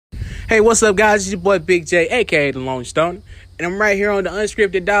Hey, what's up, guys? It's your boy Big J, aka The Lone Stoner, and I'm right here on the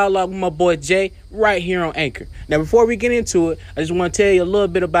Unscripted Dialogue with my boy Jay, right here on Anchor. Now, before we get into it, I just want to tell you a little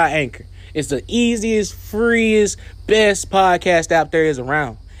bit about Anchor. It's the easiest, freest, best podcast out there is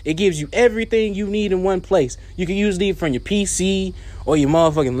around. It gives you everything you need in one place. You can use it from your PC or your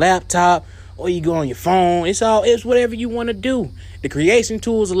motherfucking laptop, or you go on your phone. It's whatever you want to do. The creation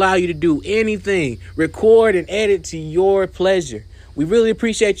tools allow you to do anything, record and edit to your pleasure. We really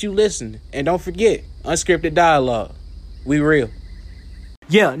appreciate you listening. And don't forget, Unscripted Dialogue. We real.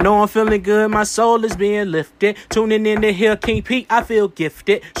 Yeah, know I'm feeling good. My soul is being lifted. Tuning in to hear King P, I feel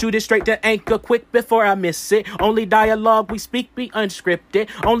gifted. Shoot it straight to Anchor quick before I miss it. Only dialogue we speak be unscripted.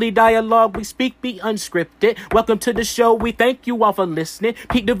 Only dialogue we speak be unscripted. Welcome to the show. We thank you all for listening.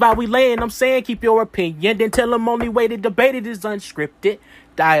 Peak the vibe we laying. I'm saying keep your opinion. Then tell them only way to debate it is unscripted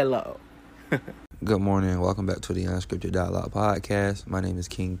dialogue. Good morning. Welcome back to the Unscripted Dialogue podcast. My name is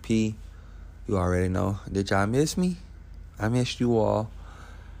King P. You already know. Did y'all miss me? I missed you all.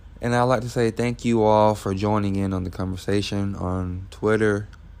 And I'd like to say thank you all for joining in on the conversation on Twitter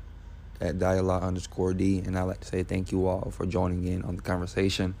at dialogue_D. And I'd like to say thank you all for joining in on the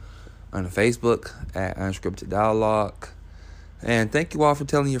conversation on Facebook at Unscripted Dialogue. And thank you all for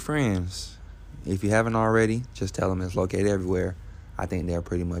telling your friends. If you haven't already, just tell them it's located everywhere. I think they'll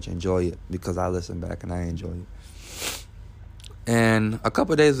pretty much enjoy it because I listen back and I enjoy it. And a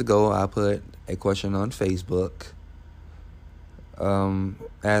couple of days ago, I put a question on Facebook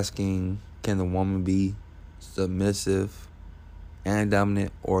asking, can the woman be submissive and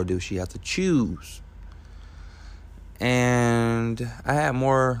dominant, or do she have to choose? And I had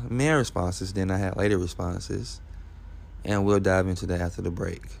more men responses than I had lady responses. And we'll dive into that after the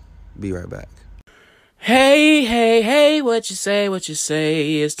break. Be right back. Hey, what you say?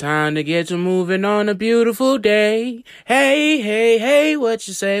 It's time to get to moving on a beautiful day. Hey, what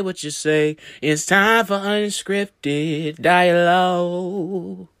you say? It's time for Unscripted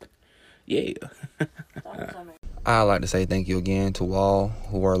Dialogue. Yeah. I'd like to say thank you again to all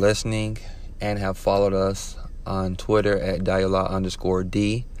who are listening and have followed us on Twitter at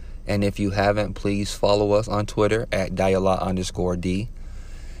dialogue_D. And if you haven't, please follow us on Twitter at dialogue_D.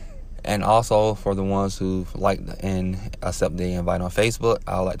 And also, for the ones who liked and accept the invite on Facebook,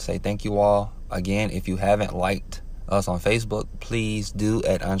 I would like to say thank you all. Again, if you haven't liked us on Facebook, please do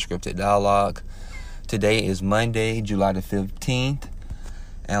at Unscripted Dialogue. Today is Monday, July the 15th.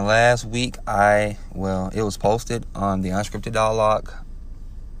 And last week, it was posted on the Unscripted Dialogue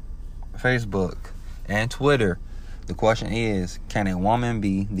Facebook and Twitter. The question is, can a woman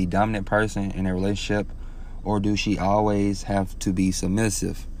be the dominant person in a relationship, or do she always have to be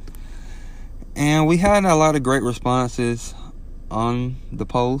submissive? And we had a lot of great responses on the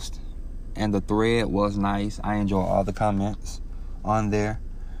post, and the thread was nice. I enjoyed all the comments on there.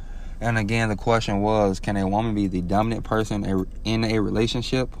 And again, the question was, can a woman be the dominant person in a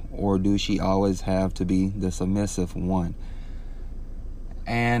relationship, or do she always have to be the submissive one?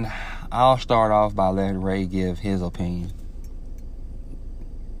 And I'll start off by letting Ray give his opinion.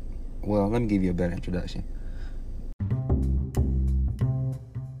 Well, let me give you a better introduction.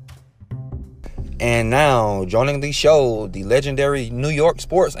 And now, joining the show, the legendary New York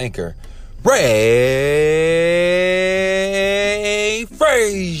sports anchor, Ray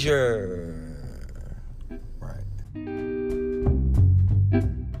Frazier. Right.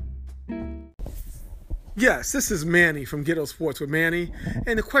 Yes, this is Manny from Ghetto Sports with Manny.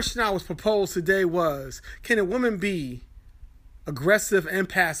 And the question I was proposed today was, can a woman be aggressive and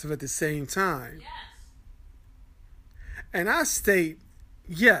passive at the same time? Yes. And I state,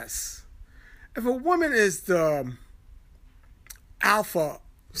 yes. If a woman is the alpha,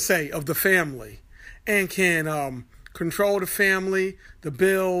 say, of the family and can control the family, the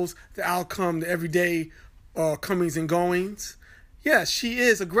bills, the outcome, the everyday comings and goings, yes, she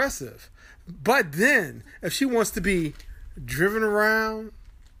is aggressive. But then, if she wants to be driven around,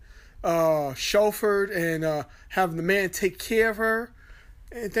 chauffeured, and have the man take care of her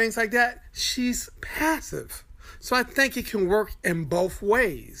and things like that, she's passive. So I think it can work in both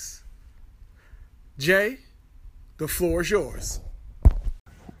ways. Jay, the floor is yours.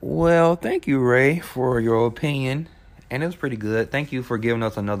 Well, thank you, Ray, for your opinion. And it was pretty good. Thank you for giving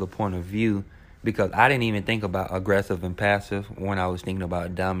us another point of view, because I didn't even think about aggressive and passive when I was thinking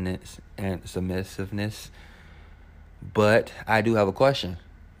about dominance and submissiveness. But I do have a question.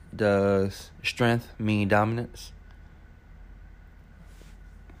 Does strength mean dominance?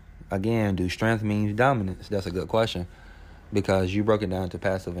 Again, do strength mean dominance? That's a good question, because you broke it down to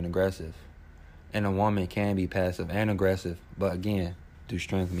passive and aggressive. And a woman can be passive and aggressive. But again, do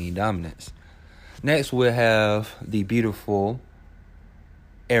strength mean dominance? Next, we'll have the beautiful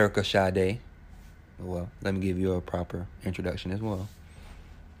Ericka Sade. Well, let me give you a proper introduction as well.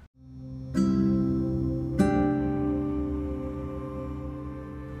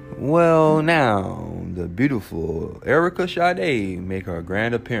 Well, now, the beautiful Ericka Sade make her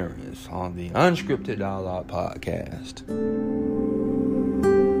grand appearance on the Unscripted Dialogue podcast.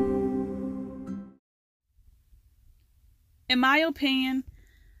 In my opinion,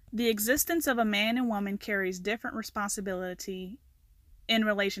 the existence of a man and woman carries different responsibility in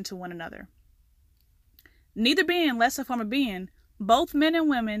relation to one another. Neither being less a form of being, both men and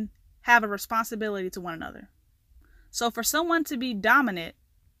women have a responsibility to one another. So for someone to be dominant,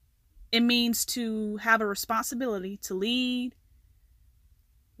 it means to have a responsibility to lead,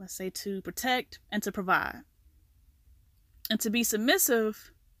 let's say to protect and to provide. And to be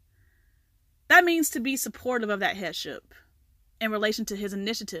submissive, that means to be supportive of that headship in relation to his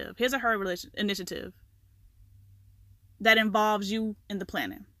initiative, his or her initiative that involves you in the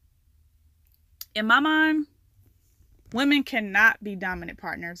planning. In my mind, women cannot be dominant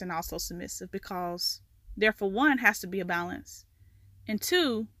partners and also submissive because there, for one, has to be a balance. And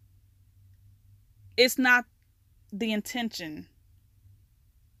two, it's not the intention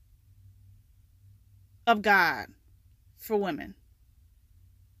of God for women.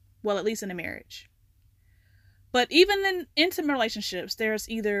 Well, at least in a marriage. But even in intimate relationships, there's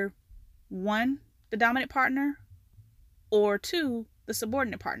either one, the dominant partner, or two, the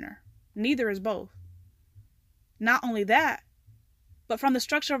subordinate partner. Neither is both. Not only that, but from the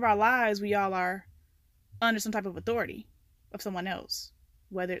structure of our lives, we all are under some type of authority of someone else,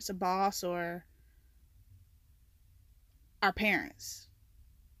 whether it's a boss or our parents.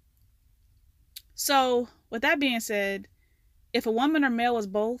 So, with that being said, if a woman or male is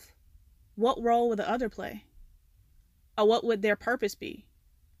both, what role would the other play? Or what would their purpose be?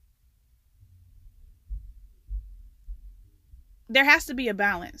 There has to be a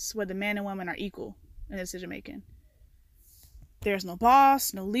balance where the man and woman are equal in decision making. There's no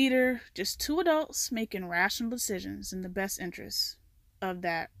boss, no leader, just two adults making rational decisions in the best interests of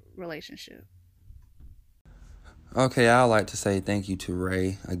that relationship. Okay, I'd like to say thank you to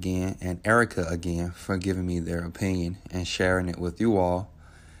Ray again and Erica again for giving me their opinion and sharing it with you all.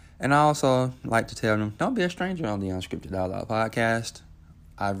 And I also like to tell them, don't be a stranger on the Unscripted Dialogue podcast.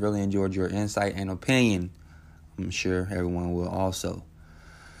 I've really enjoyed your insight and opinion. I'm sure everyone will also.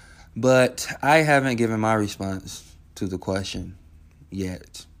 But I haven't given my response to the question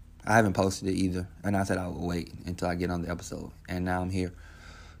yet. I haven't posted it either. And I said I would wait until I get on the episode. And now I'm here.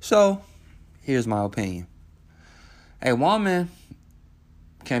 So, here's my opinion. A woman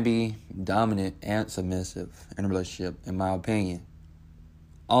can be dominant and submissive in a relationship, in my opinion,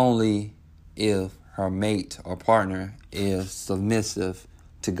 only if her mate or partner is submissive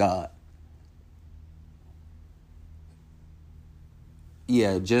to God.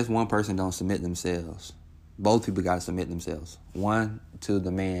 Yeah, just one person don't submit themselves. Both people got to submit themselves. One to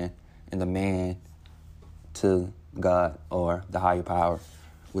the man and the man to God or the higher power,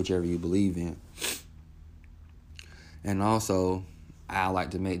 whichever you believe in. And also, I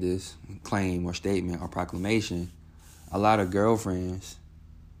like to make this claim or statement or proclamation. A lot of girlfriends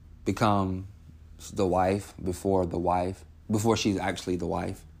become the wife before she's actually the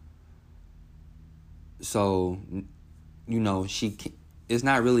wife. So, it's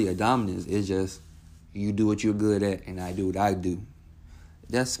not really a dominance. It's just you do what you're good at and I do what I do.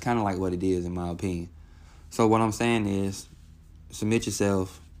 That's kind of like what it is in my opinion. So what I'm saying is submit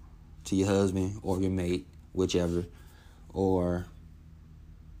yourself to your husband or your mate, whichever. Or,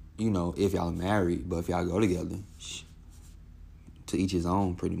 if y'all are married, but if y'all go together, to each his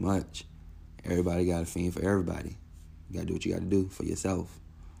own, pretty much. Everybody got to fend for everybody. You got to do what you got to do for yourself.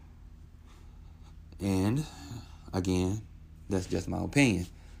 And, again, that's just my opinion.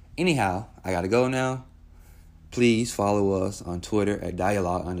 Anyhow, I got to go now. Please follow us on Twitter at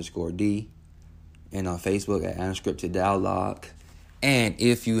dialogue_D and on Facebook at Unscripted Dialogue. And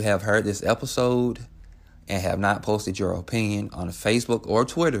if you have heard this episode and have not posted your opinion on Facebook or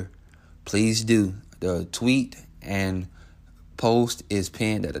Twitter, please do. The tweet and post is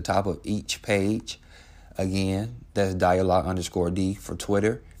pinned at the top of each page. Again, that's dialogue_D for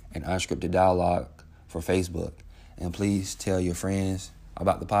Twitter and Unscripted Dialogue for Facebook. And please tell your friends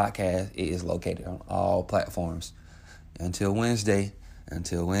about the podcast. It is located on all platforms. Until Wednesday,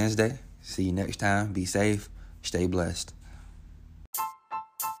 see you next time. Be safe. Stay blessed.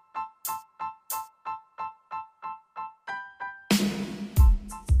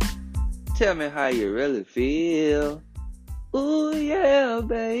 Tell me how you really feel. Ooh, yeah,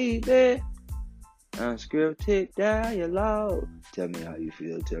 baby. Unscripted dialogue. Tell me how you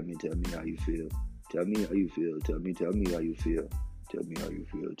feel. Tell me how you feel. Tell me how you feel. Tell me how you feel. Tell me how you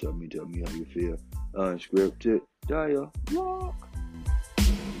feel. Tell me how you feel. Unscripted Dialogue.